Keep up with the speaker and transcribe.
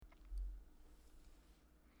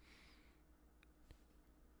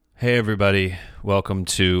Hey everybody, welcome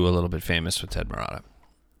to A Little Bit Famous with Ted Murata.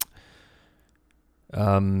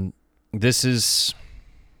 This is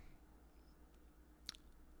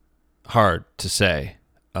hard to say.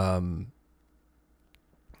 I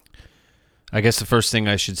guess the first thing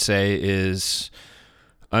I should say is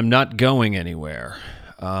I'm not going anywhere.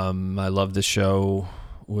 I love the show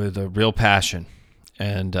with a real passion,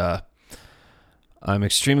 and I'm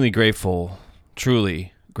extremely grateful,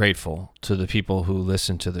 truly grateful to the people who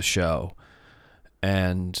listen to the show.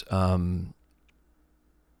 And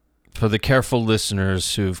for the careful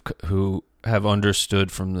listeners who have understood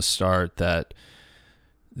from the start that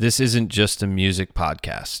this isn't just a music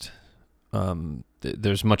podcast.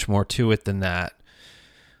 There's much more to it than that.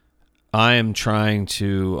 I am trying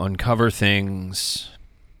to uncover things.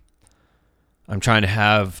 I'm trying to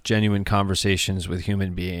have genuine conversations with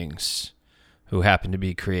human beings who happen to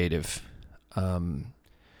be creative.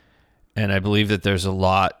 And I believe that there's a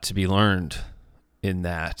lot to be learned in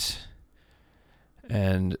that.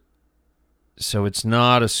 And so it's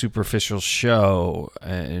not a superficial show.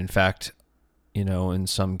 In fact, in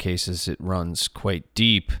some cases it runs quite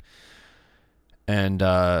deep. And,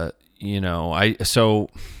 I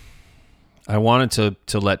wanted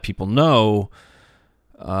to let people know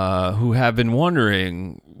who have been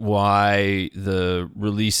wondering why the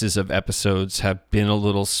releases of episodes have been a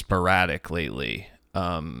little sporadic lately.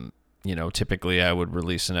 Typically I would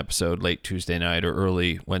release an episode late Tuesday night or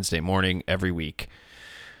early Wednesday morning every week.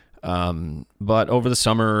 But over the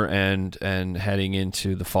summer and heading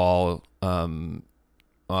into the fall,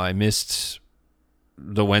 I missed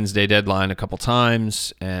the Wednesday deadline a couple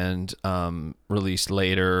times and released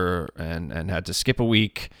later and had to skip a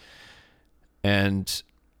week. And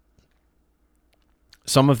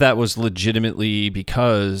some of that was legitimately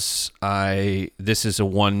because this is a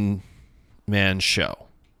one-man show.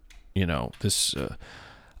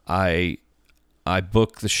 I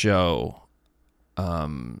book the show.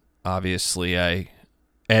 Obviously I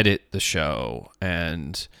edit the show,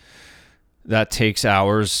 and that takes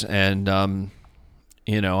hours. And, I'm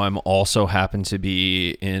also happen to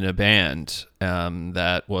be in a band,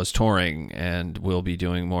 that was touring and will be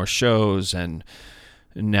doing more shows. And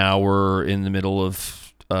now we're in the middle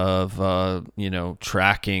of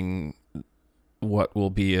tracking what will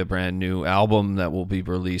be a brand new album that will be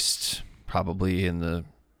released probably in the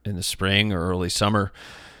spring or early summer.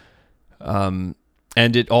 And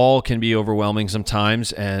it all can be overwhelming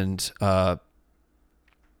sometimes. And, that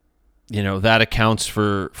accounts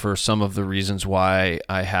for some of the reasons why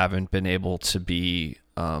I haven't been able to be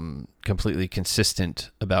completely consistent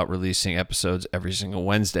about releasing episodes every single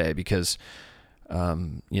Wednesday, because,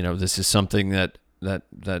 this is something that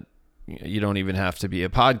you don't even have to be a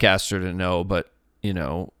podcaster to know, but,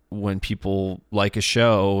 when people like a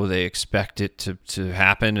show, they expect it to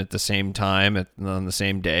happen at the same time on the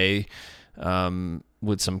same day,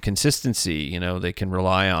 with some consistency. They can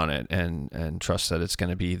rely on it and trust that it's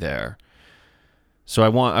going to be there. So I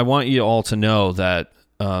want you all to know that,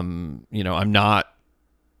 I'm not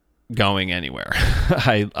going anywhere.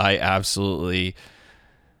 I absolutely,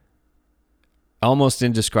 almost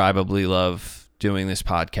indescribably love doing this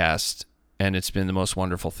podcast, and it's been the most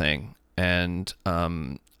wonderful thing. And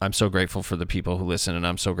I'm so grateful for the people who listen, and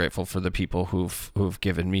I'm so grateful for the people who've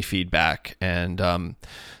given me feedback, and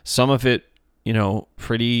some of it,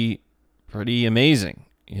 pretty amazing.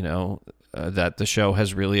 That the show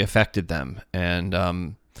has really affected them,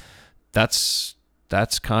 and that's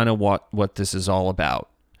kind of what this is all about.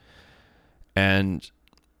 And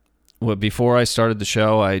before I started the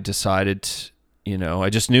show, I decided, I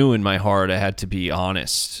just knew in my heart I had to be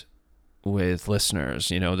honest with listeners.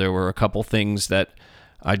 There were a couple things that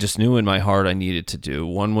I just knew in my heart I needed to do.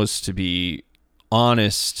 One was to be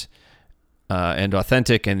honest and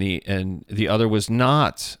authentic, and the other was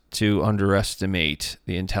not to underestimate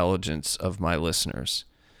the intelligence of my listeners.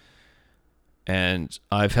 And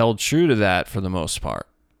I've held true to that for the most part.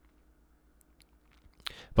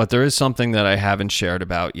 But there is something that I haven't shared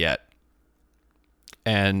about yet.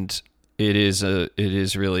 And it is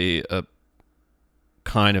really a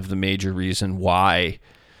kind of the major reason why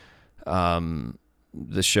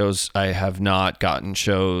the shows, I have not gotten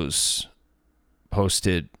shows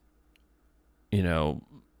posted,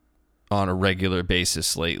 on a regular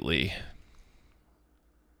basis lately.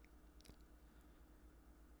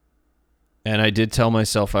 And I did tell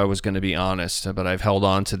myself I was going to be honest, but I've held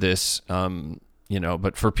on to this,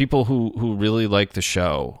 but for people who really like the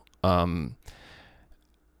show, and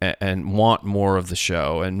want more of the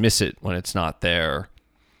show and miss it when it's not there,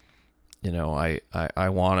 I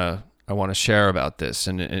want to share about this.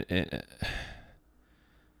 And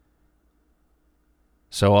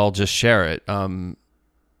So I'll just share it. 2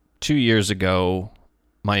 years ago,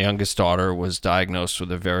 my youngest daughter was diagnosed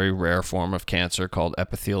with a very rare form of cancer called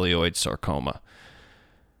epithelioid sarcoma.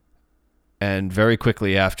 And very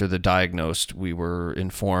quickly after the diagnosis, we were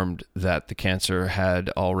informed that the cancer had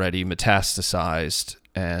already metastasized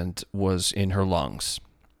and was in her lungs.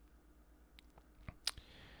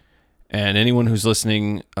 And anyone who's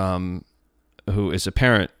listening who is a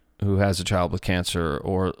parent who has a child with cancer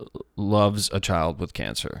or loves a child with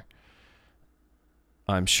cancer,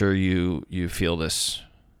 I'm sure you feel this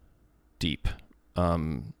deep.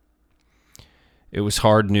 It was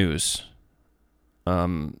hard news.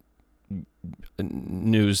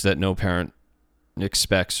 News that no parent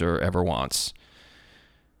expects or ever wants.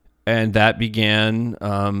 And that began,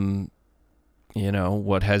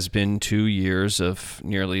 what has been 2 years of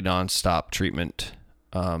nearly nonstop treatment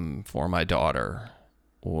for my daughter,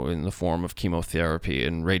 or in the form of chemotherapy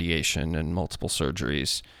and radiation and multiple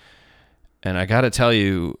surgeries. And I got to tell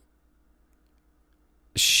you,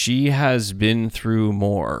 she has been through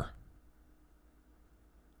more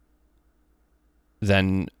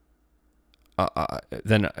than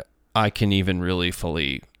I can even really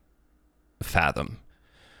fully fathom.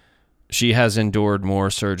 She has endured more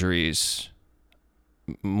surgeries,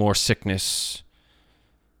 more sickness,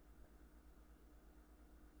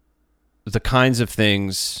 the kinds of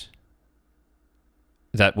things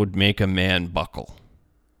that would make a man buckle.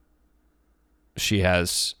 She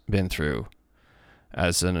has been through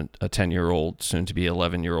as a 10-year-old, soon to be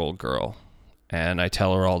 11-year-old girl. And I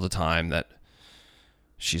tell her all the time that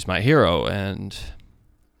she's my hero, and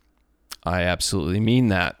I absolutely mean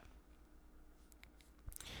that.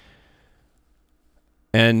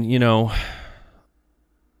 And,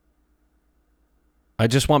 I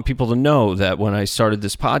just want people to know that when I started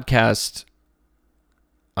this podcast,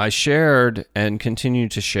 I shared and continue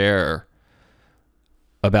to share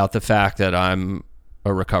about the fact that I'm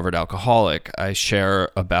a recovered alcoholic. I share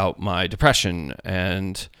about my depression,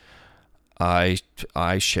 and I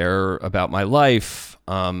share about my life,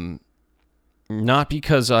 not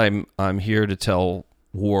because I'm here to tell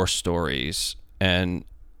war stories. And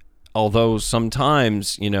although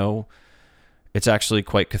sometimes, it's actually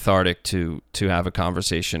quite cathartic to have a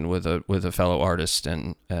conversation with a fellow artist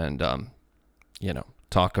and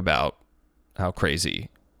talk about how crazy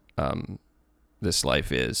this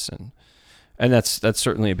life is, and that's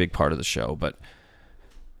certainly a big part of the show. But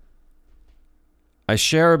I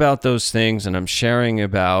share about those things, and I'm sharing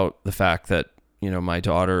about the fact that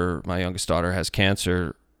my youngest daughter has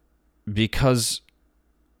cancer, because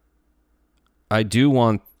I do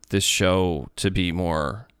want this show to be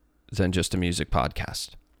more than just a music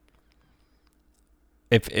podcast.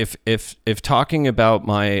 If talking about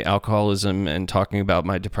my alcoholism and talking about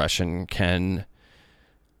my depression can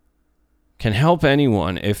help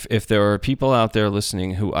anyone, if there are people out there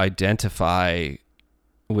listening who identify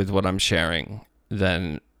with what I'm sharing,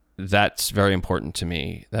 then that's very important to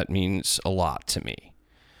me. That means a lot to me.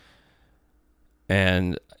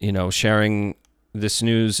 And, sharing this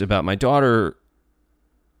news about my daughter,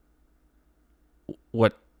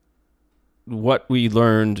 what we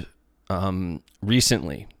learned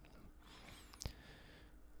recently,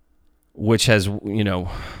 which has,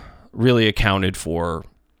 really accounted for,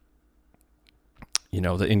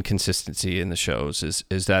 the inconsistency in the shows,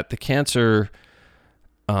 is that the cancer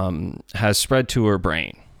has spread to her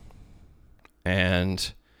brain.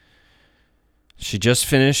 And she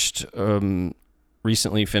just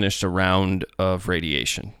recently finished a round of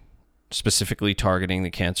radiation, specifically targeting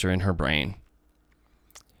the cancer in her brain.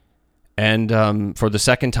 And for the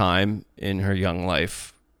second time in her young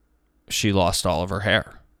life, she lost all of her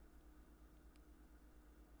hair.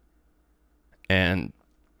 And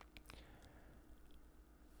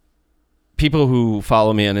people who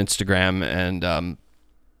follow me on Instagram, and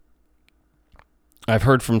I've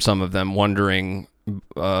heard from some of them wondering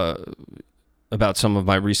about some of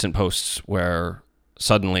my recent posts where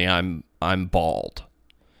suddenly I'm bald.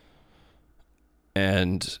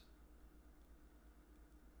 And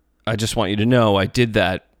I just want you to know I did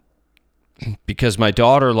that because my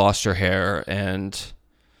daughter lost her hair, and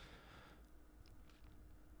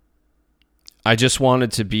I just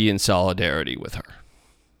wanted to be in solidarity with her.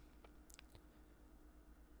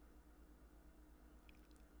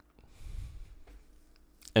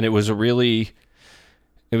 And it was a really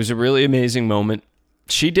amazing moment.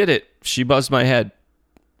 She did it. She buzzed my head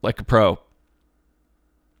like a pro.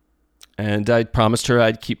 And I promised her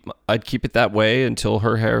I'd keep it that way until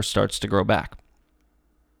her hair starts to grow back.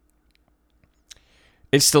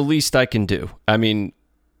 It's the least I can do. I mean,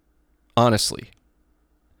 honestly.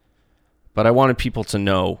 But I wanted people to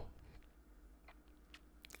know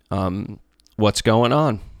what's going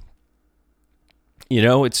on.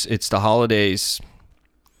 It's the holidays,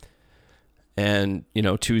 and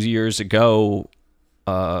 2 years ago,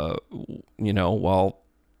 while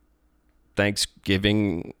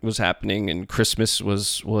Thanksgiving was happening and Christmas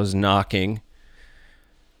was knocking,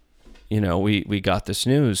 we got this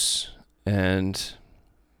news, and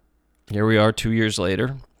here we are 2 years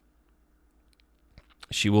later.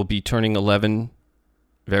 She will be turning 11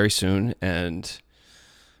 very soon, and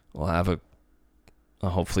we'll have a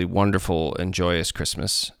hopefully wonderful and joyous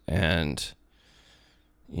Christmas, and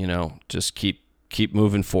just keep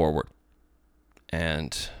moving forward,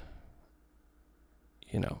 and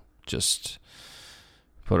just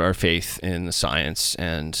put our faith in the science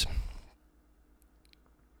and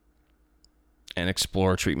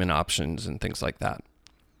explore treatment options and things like that.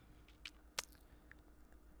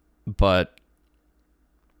 But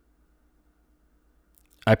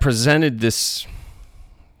I presented this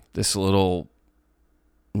little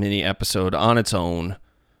mini episode on its own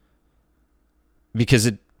because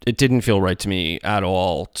it didn't feel right to me at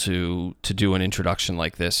all to do an introduction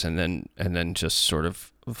like this and then just sort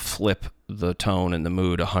of flip the tone and the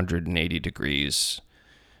mood 180 degrees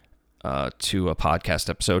to a podcast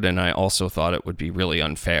episode. And I also thought it would be really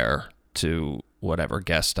unfair to whatever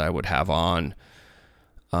guest I would have on,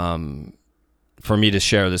 for me to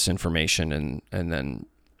share this information and then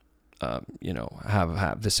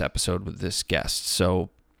have this episode with this guest. So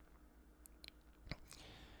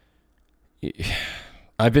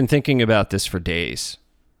I've been thinking about this for days.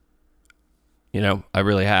 I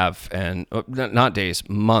really have, and not days,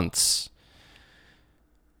 months,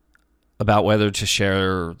 about whether to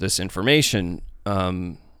share this information.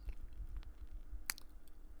 But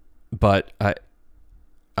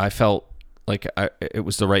I felt like it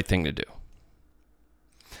was the right thing to do.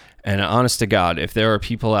 And honest to God, if there are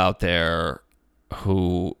people out there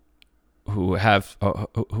who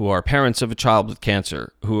are parents of a child with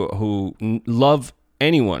cancer, who love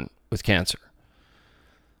anyone with cancer,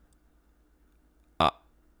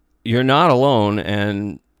 you're not alone,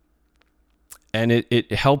 and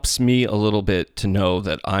it helps me a little bit to know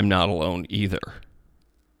that I'm not alone either.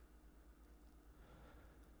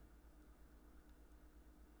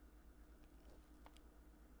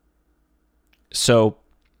 So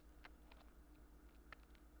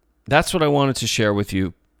that's what I wanted to share with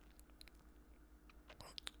you.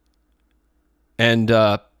 And,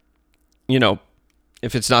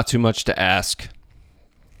 if it's not too much to ask,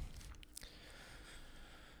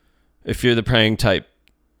 if you're the praying type,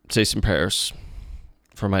 say some prayers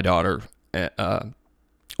for my daughter,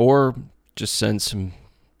 or just send some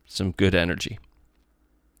good energy.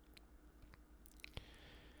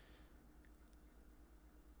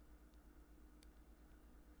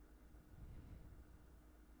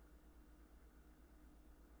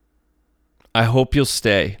 I hope you'll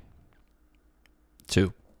stay,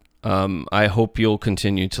 too. I hope you'll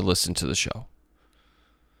continue to listen to the show.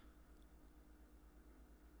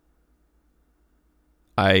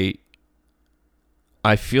 I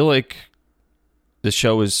feel like the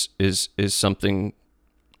show is something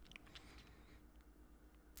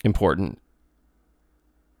important,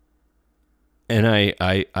 and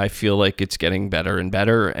I feel like it's getting better and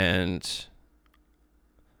better, and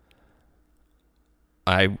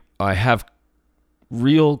I have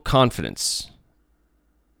real confidence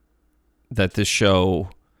that this show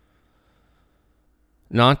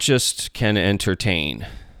not just can entertain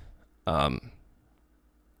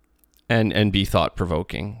and be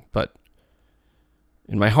thought-provoking, but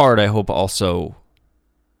in my heart, I hope also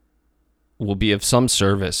will be of some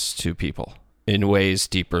service to people in ways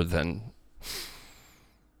deeper than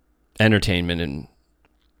entertainment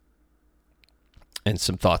and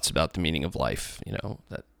some thoughts about the meaning of life,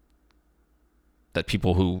 that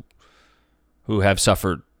people who have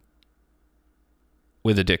suffered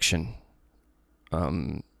with addiction,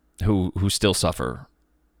 who still suffer,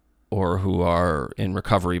 or who are in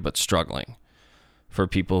recovery but struggling, for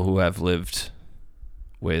people who have lived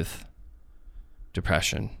with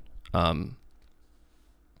depression. I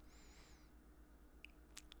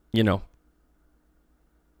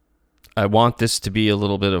want this to be a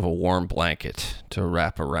little bit of a warm blanket to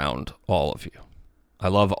wrap around all of you. I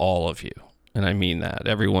love all of you, and I mean that.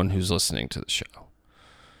 Everyone who's listening to the show.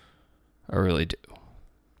 I really do.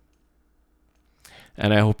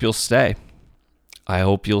 And I hope you'll stay. I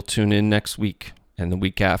hope you'll tune in next week, and the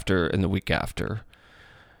week after, and the week after.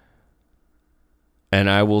 And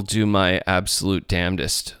I will do my absolute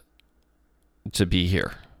damnedest to be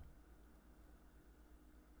here.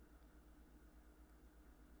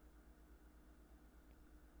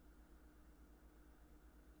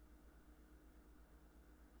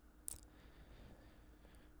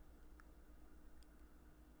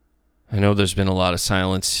 I know there's been a lot of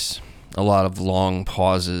silence, a lot of long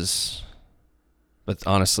pauses, but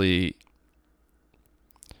honestly,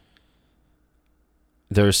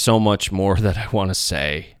 there's so much more that I want to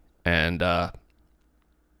say, and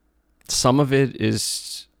some of it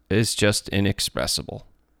is just inexpressible.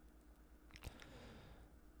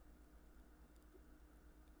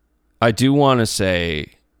 I do want to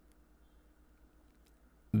say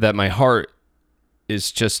that my heart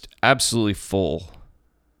is just absolutely full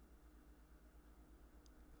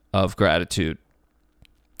of gratitude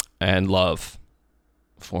and love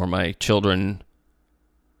for my children,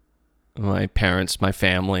 my parents, my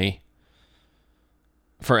family,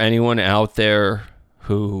 for anyone out there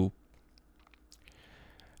who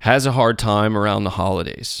has a hard time around the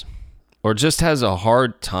holidays or just has a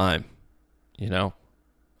hard time.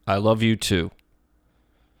 I love you too.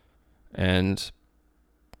 And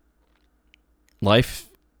life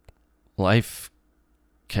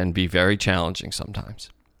can be very challenging sometimes.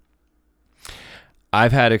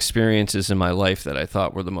 I've had experiences in my life that I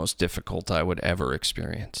thought were the most difficult I would ever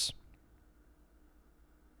experience.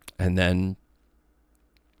 And then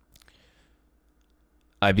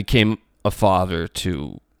I became a father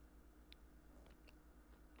to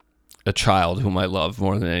a child whom I love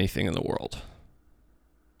more than anything in the world,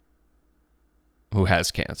 who has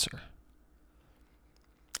cancer.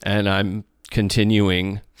 And I'm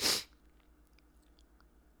continuing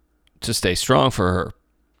to stay strong for her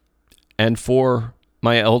and for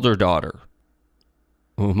my elder daughter,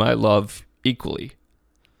 whom I love equally,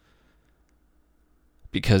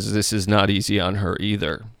 because this is not easy on her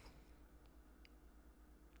either.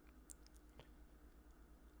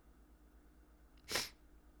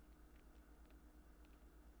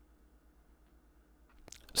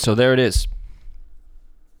 So there it is.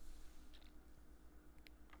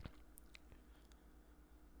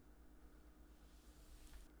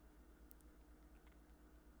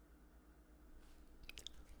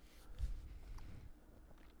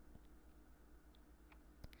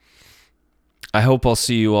 I hope I'll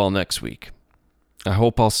see you all next week. I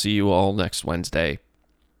hope I'll see you all next Wednesday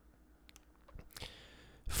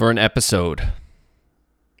for an episode,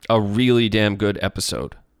 a really damn good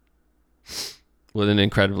episode with an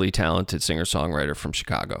incredibly talented singer-songwriter from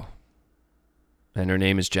Chicago. And her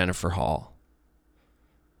name is Jennifer Hall.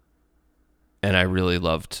 And I really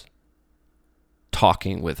loved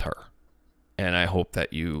talking with her. And I hope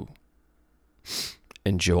that you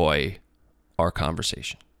enjoy our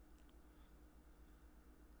conversation.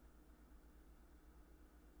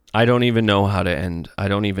 I don't even know how to end. I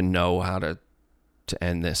don't even know how to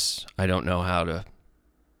end this. I don't know how to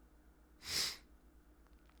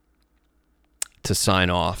sign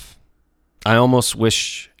off. I almost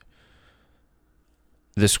wish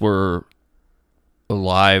this were a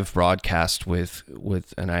live broadcast with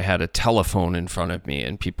and I had a telephone in front of me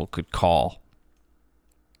and people could call.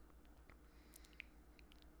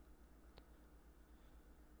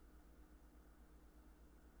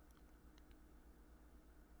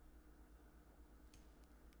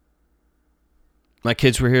 My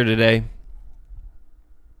kids were here today.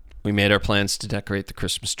 We made our plans to decorate the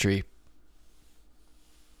Christmas tree.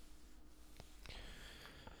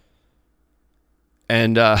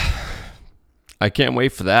 And I can't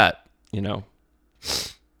wait for that,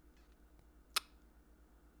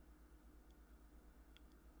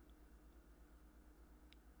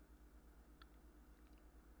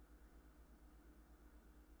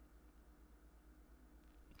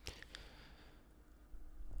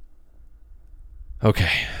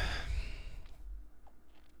 Okay.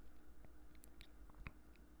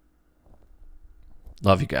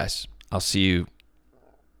 Love you guys. I'll see you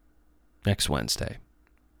next Wednesday.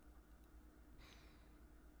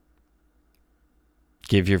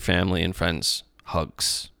 Give your family and friends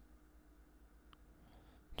hugs.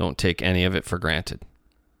 Don't take any of it for granted.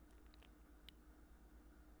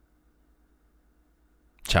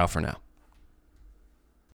 Ciao for now.